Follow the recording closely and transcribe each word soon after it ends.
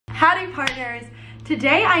partners.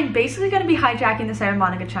 Today I'm basically going to be hijacking the Sam and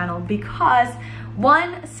Monica channel because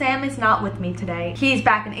one, Sam is not with me today. He's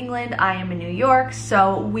back in England, I am in New York,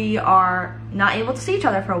 so we are not able to see each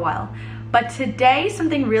other for a while. But today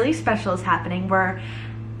something really special is happening where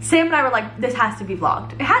Sam and I were like, this has to be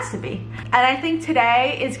vlogged. It has to be. And I think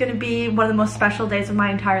today is going to be one of the most special days of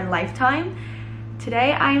my entire lifetime.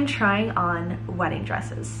 Today I am trying on wedding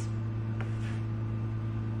dresses.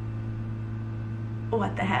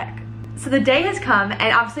 What the heck? So the day has come,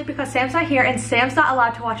 and obviously because Sam's not here and Sam's not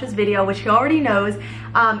allowed to watch this video, which he already knows,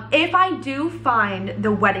 if I do find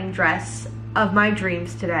the wedding dress of my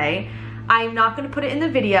dreams today, I'm not going to put it in the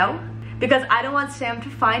video because I don't want Sam to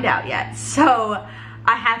find out yet. So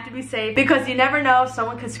I have to be safe because you never know,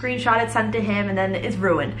 someone could screenshot it, send it to him, and then it's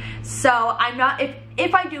ruined. So I'm not,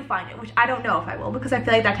 if I do find it, which I don't know if I will because I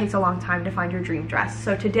feel like that takes a long time to find your dream dress.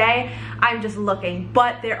 So today I'm just looking,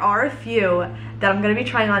 but there are a few that I'm going to be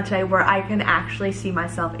trying on today where I can actually see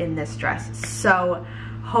myself in this dress. So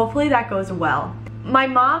hopefully that goes well. My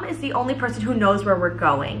mom is the only person who knows where we're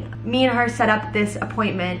going. Me and her set up this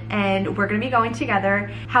appointment and we're gonna be going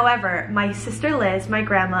together. However, my sister Liz, my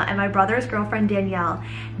grandma, and my brother's girlfriend Danielle,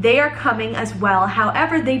 they are coming as well.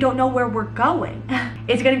 However, they don't know where we're going.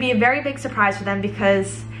 It's gonna be a very big surprise for them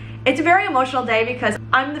because it's a very emotional day because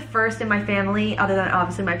I'm the first in my family, other than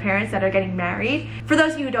obviously my parents, that are getting married. For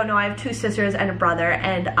those of you who don't know, I have two sisters and a brother,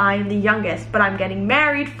 and I'm the youngest, but I'm getting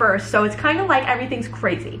married first, so it's kind of like everything's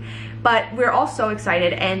crazy. But we're all so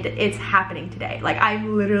excited and it's happening today. Like,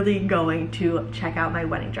 I'm literally going to check out my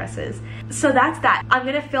wedding dresses. So that's that. I'm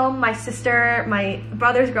gonna film my sister, my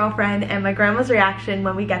brother's girlfriend, and my grandma's reaction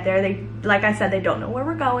when we get there. They, like I said, they don't know where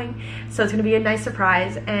we're going, so it's gonna be a nice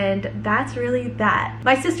surprise, and that's really that.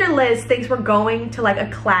 My sister Liz thinks we're going to like a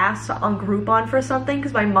class on Groupon for something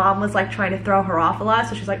because my mom was like trying to throw her off a lot,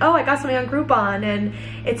 so she's like, oh, I got something on Groupon, and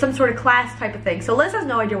it's some sort of class type of thing. So Liz has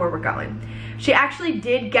no idea where we're going. She actually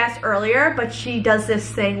did guess earlier, but she does this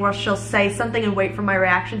thing where she'll say something and wait for my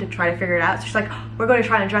reaction to try to figure it out. So she's like, we're going to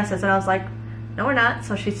try on dresses. And I was like, no, we're not.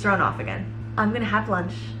 So she's thrown off again. I'm going to have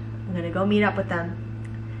lunch. I'm going to go meet up with them.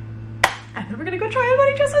 And then we're going to go try on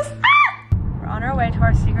wedding dresses. Ah! We're on our way to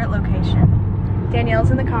our secret location.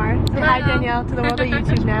 Danielle's in the car. Say hi, Danielle, to the world of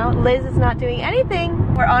YouTube now. Liz is not doing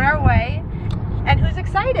anything. We're on our way. And who's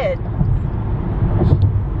excited?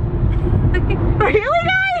 Really,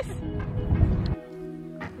 guys?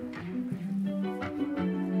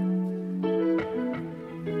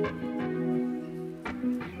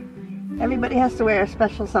 Everybody has to wear a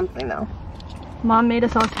special something though. Mom made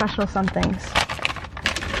us all special somethings.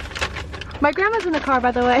 My grandma's in the car,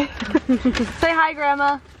 by the way. Say hi,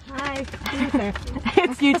 Grandma. Hi.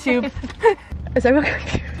 It's YouTube. Is everyone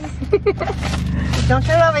confused? Don't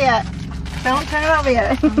turn it over yet. Don't turn it over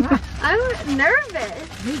yet. I'm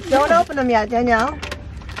nervous. Don't open them yet, Danielle.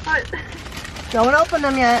 What? Don't open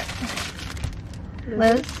them yet.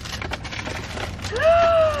 Liz.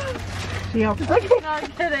 She opened. No, I'm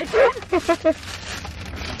kidding.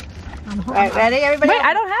 Alright, ready everybody? Wait,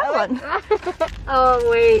 I don't have one. Oh,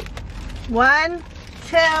 wait. 1, 2,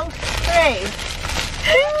 3.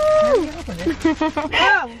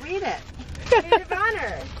 Oh, read it. Read of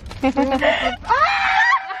honor. I'm going to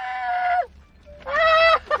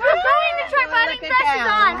try wedding dresses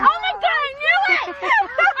on. Oh my god, I knew it!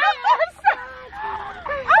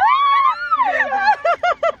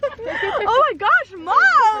 Oh my gosh, Mom!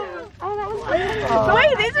 Oh, that was beautiful.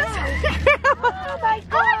 Wait, these are oh my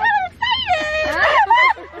god, I'm excited!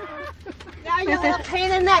 Now you're a little pain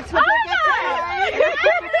in the neck. Oh my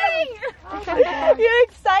god! You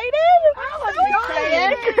excited? Oh my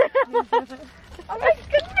god! Oh my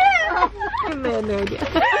goodness!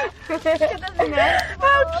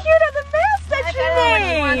 How cute are the masks that you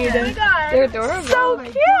made? They're adorable. So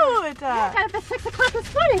cute! Got up at 6 o'clock this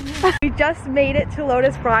morning. We just made it to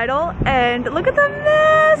Lotus Bridal and look at the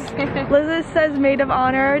mess! Liz says maid of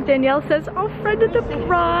honor, Danielle says oh, friend of the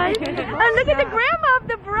bride, and look at the grandma of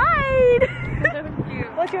the bride! So cute.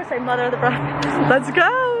 What's yours say? Mother of the bride. Let's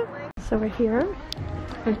go! So we're here.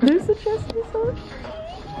 Who's the dress?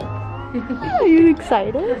 Are you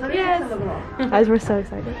excited? Yes. Guys, we're so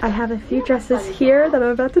excited. I have a few dresses here that I'm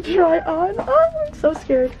about to try on. Oh, I'm so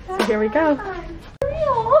scared. So here we go.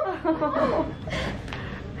 Oh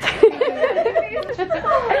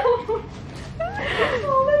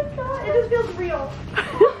my god, it just feels real.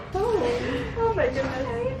 Oh my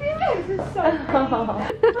goodness. This is so pretty.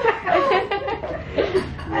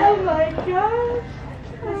 Oh my gosh.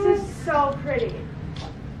 This is so pretty.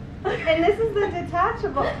 And this is the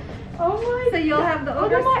detachable. Oh my! So you'll have the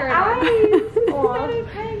older skirt on.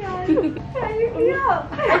 Okay, guys. Yeah.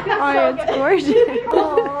 Oh, it's gorgeous.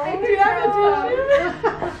 Oh, do you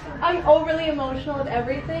overly emotional with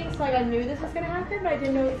everything, so like I knew this was gonna happen, but I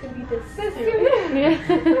didn't know it was gonna be this serious.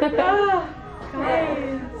 Oh,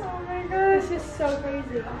 guys. Oh my god, this is so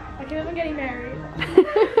crazy. I can't even getting married.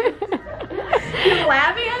 You're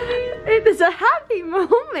laughing at me? It is a happy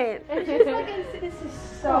moment. It's just like, this is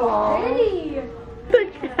so pretty. The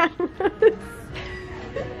cameras.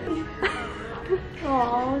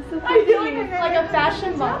 Aww, so I feel like a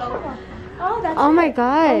fashion model. Oh, that's Oh my it.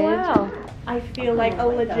 god. Oh, wow. I feel like a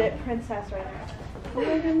legit princess right now. Oh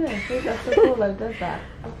my goodness. That's so cool that does that.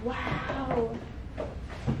 Wow.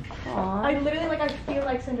 Aww. I literally I feel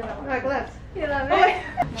like Cinderella. Like lips. You love it?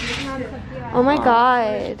 Oh my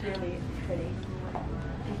god. It's really pretty.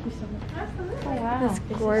 Thank you so much. Oh wow. That's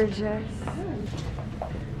gorgeous.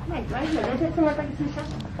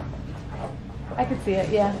 I could see it,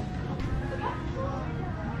 yeah.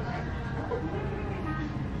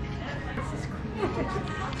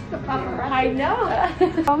 I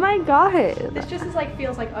know. Oh my god. This just is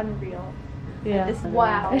feels unreal. Yeah.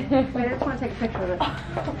 Wow. Wait, I just want to take a picture of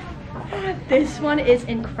it. This one is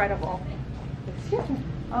incredible.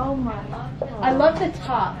 Oh my. I love the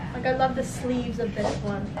top. I love the sleeves of this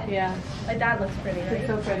one. Yeah. That looks pretty, It's right?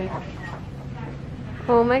 so pretty.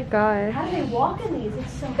 Oh my god. How do they walk in these?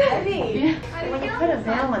 It's so heavy. When you put a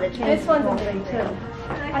veil on it, This one's amazing too.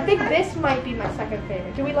 I think this might be my second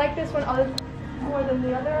favorite. Do we like this one more than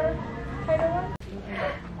the other tighter one?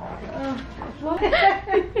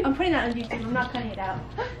 I'm putting that on YouTube. I'm not cutting it out.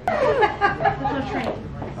 There's no train.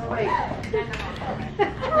 Wait.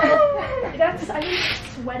 I'm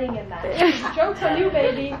sweating in that. Joke's on you,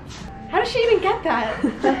 baby. How does she even get that?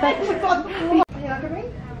 Can you look at me?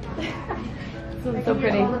 So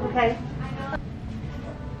pretty. Okay.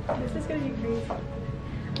 This is gonna be crazy.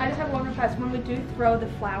 I just have one request. When we do throw the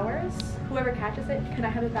flowers, whoever catches it, can I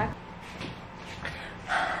have it back?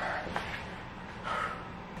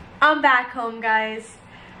 I'm back home, guys.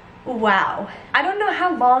 Wow. I don't know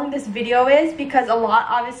how long this video is because a lot,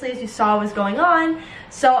 obviously, as you saw, was going on.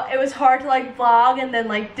 So it was hard to vlog and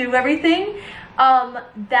then do everything.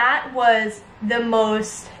 That was the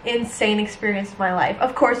most insane experience of my life.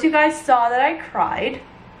 Of course, you guys saw that I cried.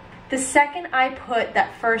 The second I put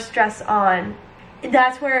that first dress on,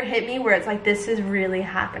 that's where it hit me, where it's this is really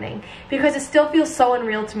happening. Because it still feels so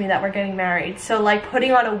unreal to me that we're getting married. So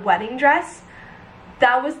putting on a wedding dress,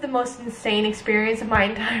 that was the most insane experience of my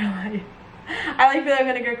entire life. I feel like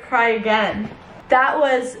I'm gonna cry again. That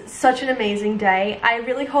was such an amazing day. I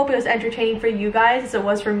really hope it was entertaining for you guys as it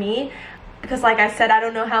was for me. Because like I said, I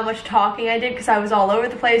don't know how much talking I did because I was all over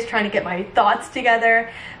the place trying to get my thoughts together.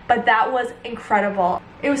 But that was incredible.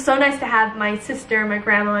 It was so nice to have my sister, my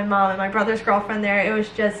grandma, my mom, and my brother's girlfriend there. It was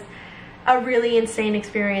just a really insane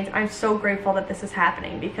experience. I'm so grateful that this is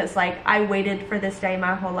happening because I waited for this day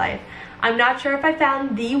my whole life. I'm not sure if I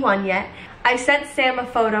found the one yet. I sent Sam a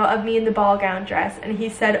photo of me in the ball gown dress and he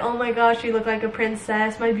said, oh my gosh, you look like a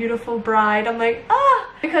princess, my beautiful bride. I'm like, ah!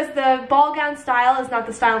 Because the ball gown style is not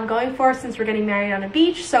the style I'm going for since we're getting married on a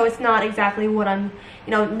beach, so it's not exactly what I'm,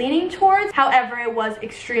 leaning towards. However, it was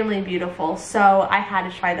extremely beautiful, so I had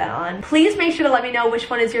to try that on. Please make sure to let me know which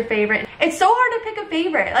one is your favorite. It's so hard to pick a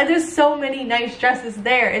favorite. There's so many nice dresses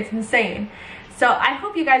there. It's insane. So I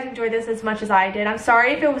hope you guys enjoyed this as much as I did. I'm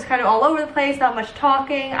sorry if it was kind of all over the place, not much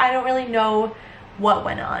talking. I don't really know what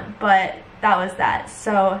went on, but that was that.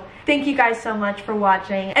 So thank you guys so much for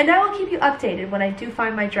watching. And I will keep you updated when I do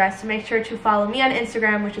find my dress. So make sure to follow me on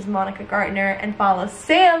Instagram, which is Monica Gartner, and follow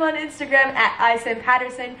Sam on Instagram at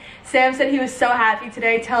 @ISamPatterson. Sam said he was so happy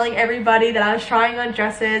today telling everybody that I was trying on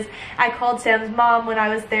dresses. I called Sam's mom when I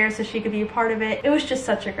was there so she could be a part of it. It was just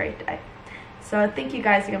such a great day. So thank you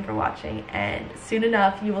guys again for watching, and soon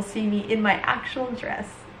enough you will see me in my actual dress.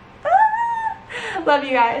 Love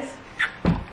you guys.